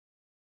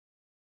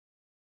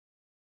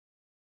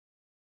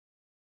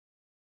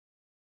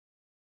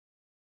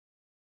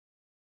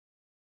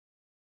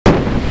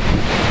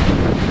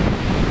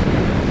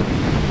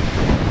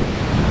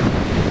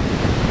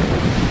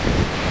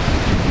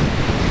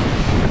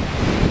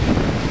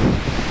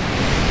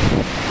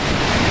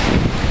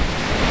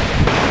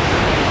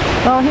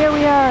Well, here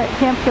we are at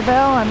Camp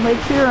Cavell on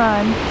Lake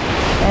Huron,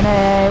 and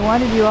I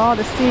wanted you all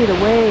to see the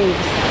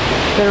waves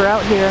that are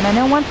out here. And I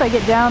know once I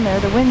get down there,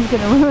 the wind's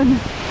going to ruin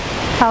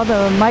how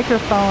the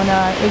microphone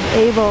is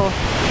able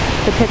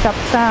to pick up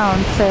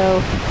sound.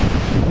 So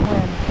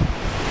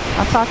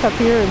I'll talk up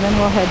here and then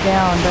we'll head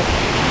down. But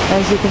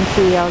as you can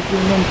see, I'll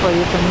zoom in for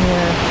you from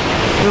here.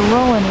 They're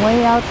rolling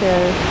way out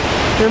there.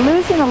 They're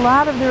losing a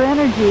lot of their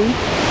energy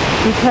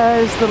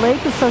because the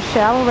lake is so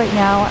shallow right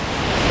now.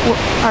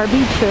 Our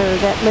beach,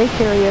 that lake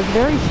area, is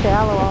very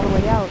shallow all the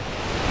way out.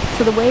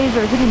 So the waves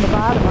are hitting the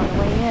bottom on the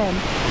way in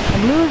and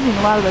losing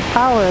a lot of the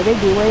power. They'd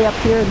be way up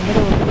here in the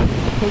middle of the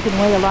beach, taking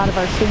away a lot of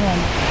our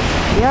sand.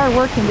 We are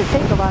working to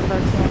take a lot of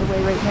our sand away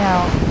right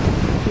now.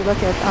 If you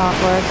look at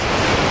west,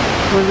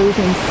 we're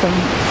losing some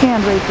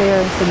sand right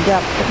there and some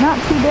depth, but not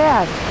too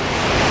bad.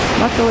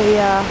 Luckily,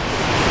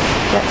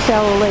 that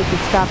shallow lake is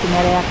stopping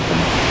that action.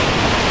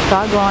 So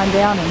I'll go on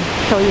down and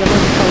show you a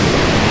little closer.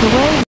 The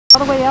waves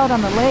all the way out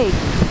on the lake,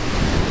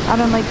 out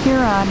on Lake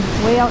Huron,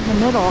 way out in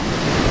the middle,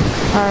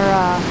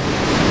 are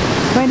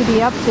going to be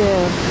up to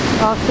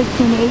 16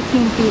 to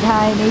 18 feet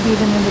high, maybe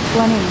even in the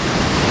 20s.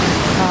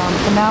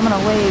 Phenomenal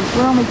waves.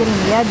 We're only getting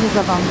the edges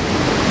of them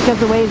because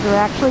the waves are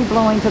actually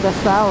blowing to the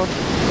south.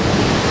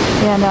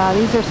 And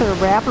these are sort of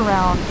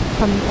wraparound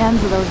from the ends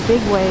of those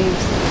big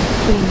waves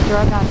being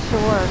dragged on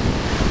shore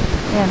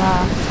and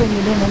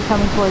swinging in and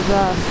coming towards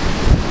us.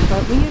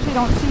 But we usually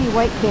don't see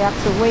whitecaps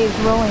or waves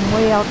rolling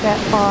way out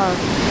that far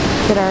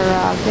that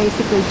are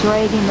basically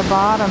dragging the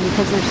bottom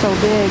because they're so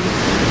big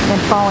and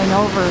falling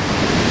over.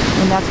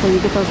 And that's where you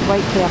get those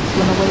whitecaps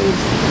when the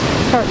waves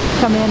start to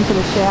come into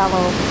the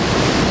shallow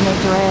and they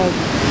drag.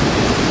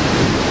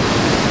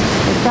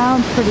 It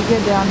sounds pretty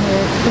good down here.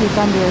 It's pretty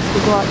thunderous.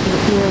 We'll go out to the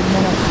pier in a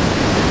minute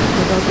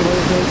with those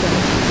waves breaking.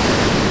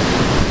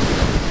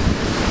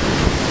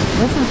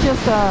 This is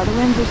just, the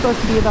winds are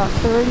supposed to be about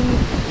 30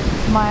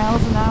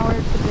 miles an hour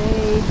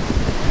today,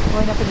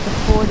 going up into the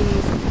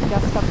 40s,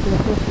 just up to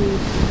the 50s,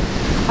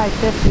 high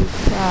 50s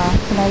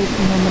tonight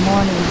and in the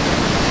morning.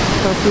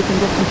 So if we can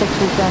get some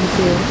pictures done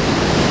too.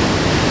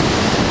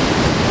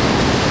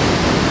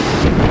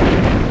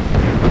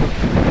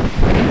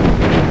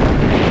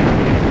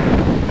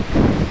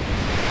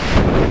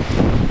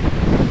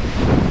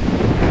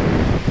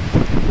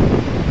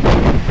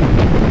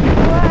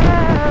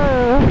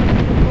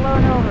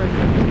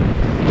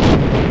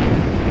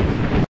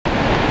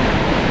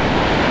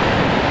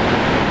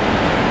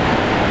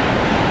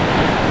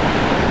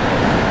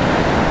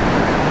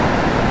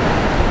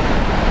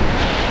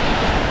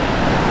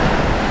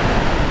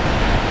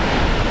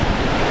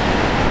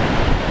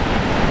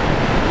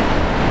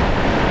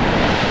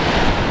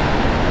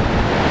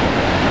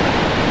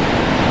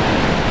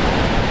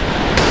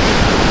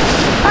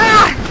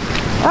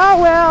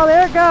 Oh well,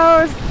 there it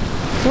goes.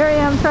 Here I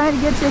am trying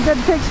to get you a good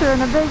picture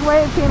and a big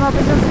wave came up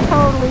and just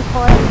totally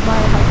flooded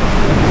my house.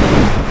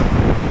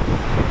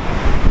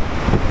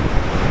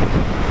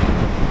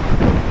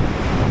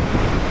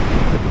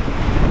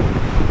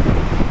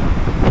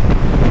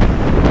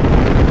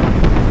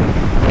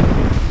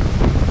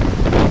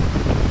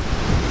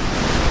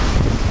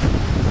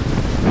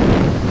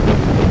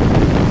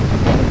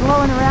 It's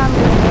blowing around a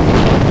little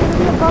bit.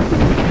 It's a bumpy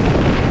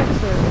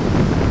picture.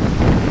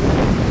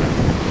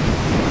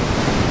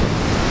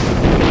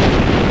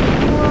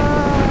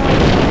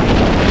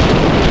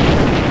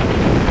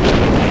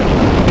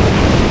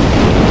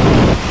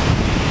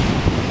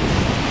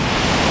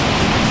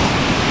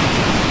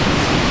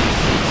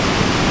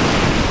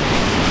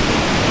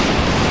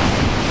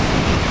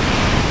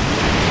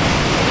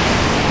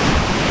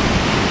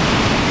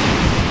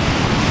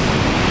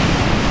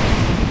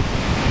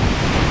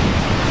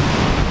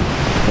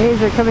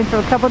 Waves are coming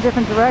from a couple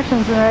different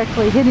directions and they're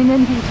actually hitting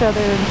into each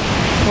other and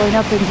going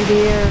up into the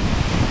air.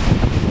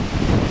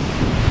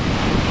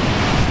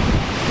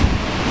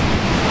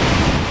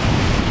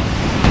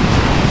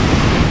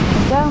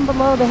 And down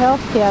below the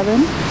health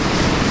cabin,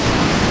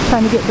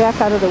 trying to get back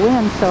out of the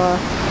wind so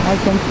I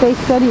can stay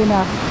steady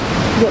enough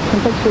to get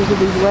some pictures of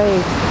these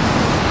waves.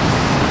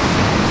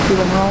 See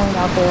them rolling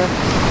out there.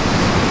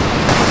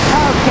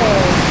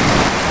 Okay.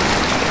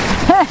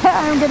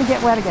 I'm going to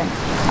get wet again.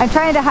 I'm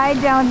trying to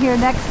hide down here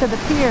next to the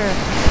pier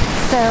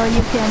so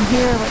you can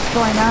hear what's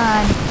going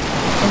on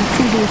and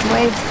see these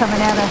waves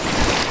coming at us.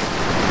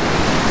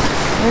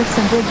 There's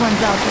some big ones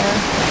out there.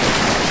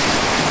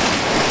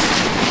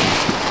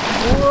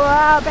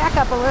 Wow, back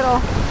up a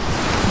little.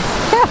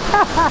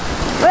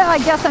 Well,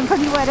 I guess I'm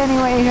pretty wet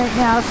anyway right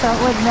now, so it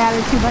wouldn't matter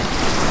too much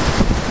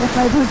if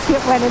my boots get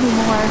wet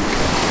anymore.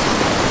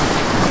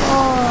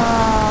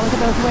 Oh, look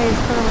at those waves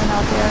curling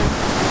out there.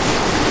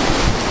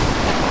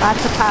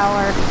 Lots of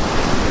power.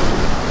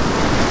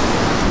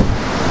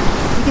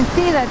 You can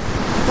see that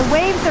the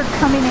waves are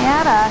coming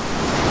at us,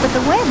 but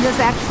the wind is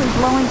actually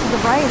blowing to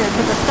the right or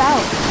to the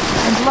south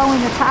and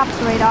blowing the tops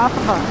right off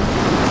of them.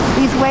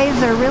 These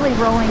waves are really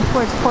rolling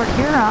towards Port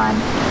Huron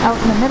out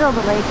in the middle of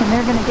the lake, and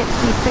they're going to get to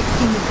be 16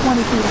 to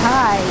 20 feet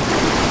high.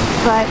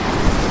 But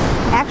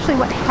Actually,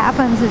 what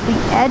happens is the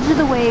edge of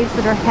the waves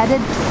that are headed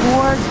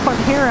towards Port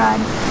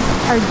Huron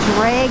are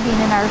dragging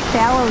in our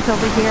shallows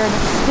over here, and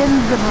it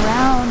spins them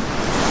around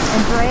and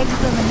drags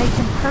them and makes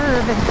them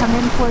curve and come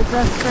in towards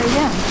us straight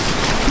in.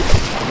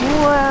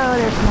 Whoa,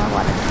 there's more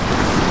water.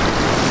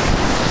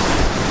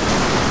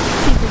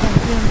 See if we can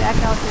zoom back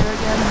out there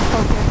again and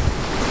focus.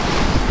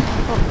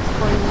 Focus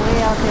for you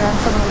way out there on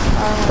some of those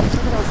car lines.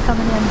 Look at those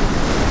coming in.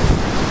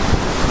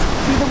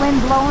 See the wind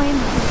blowing?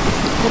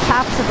 The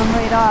tops of them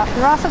laid off.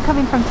 They're also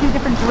coming from two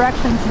different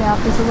directions now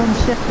because the wind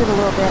shifted a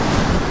little bit.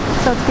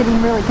 So it's getting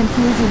really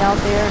confusing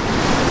out there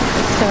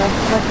as to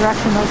what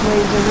direction those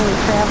waves are really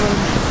traveling.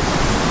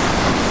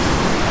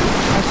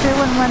 I sure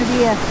wouldn't want to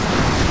be a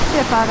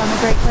ship out on the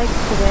Great Lakes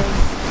today.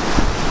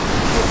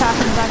 We're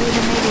talking about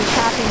even maybe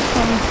topping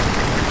 20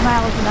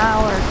 miles an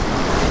hour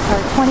or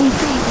 20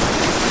 feet.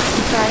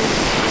 I'm sorry,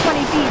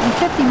 20 feet and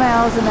 50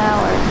 miles an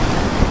hour.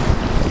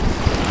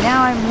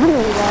 Now I'm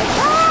really like,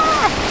 ah!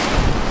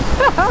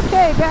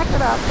 Okay, back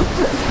it up.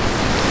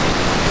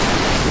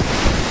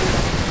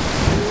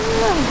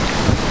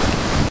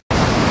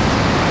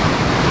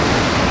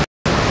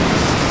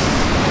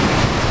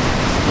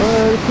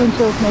 Oh, this wind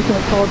chill's making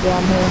it cold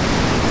down here.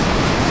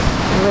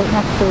 We're right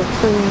next to the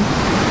stream.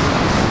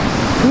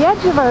 The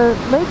edge of our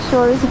lake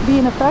shore isn't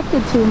being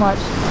affected too much.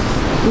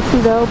 You see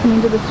the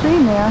opening to the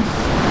stream there.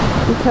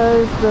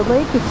 Because the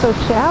lake is so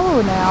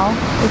shallow now,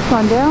 it's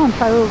gone down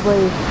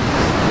probably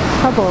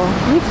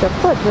at least a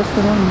foot just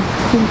in,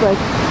 seems like,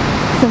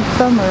 since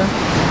summer,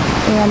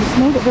 and it's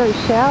made it very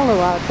shallow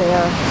out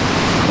there,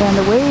 and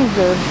the waves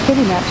are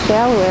hitting that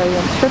shallow area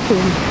and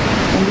tripping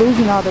and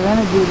losing all their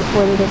energy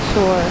before they hit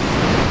shore.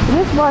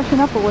 It is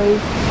washing up a ways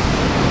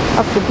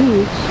up the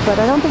beach, but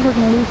I don't think we're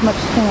going to lose much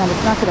sand.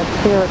 It's not going to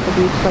tear at the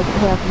beach like it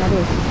has in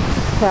other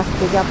past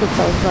big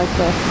episodes like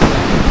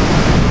this.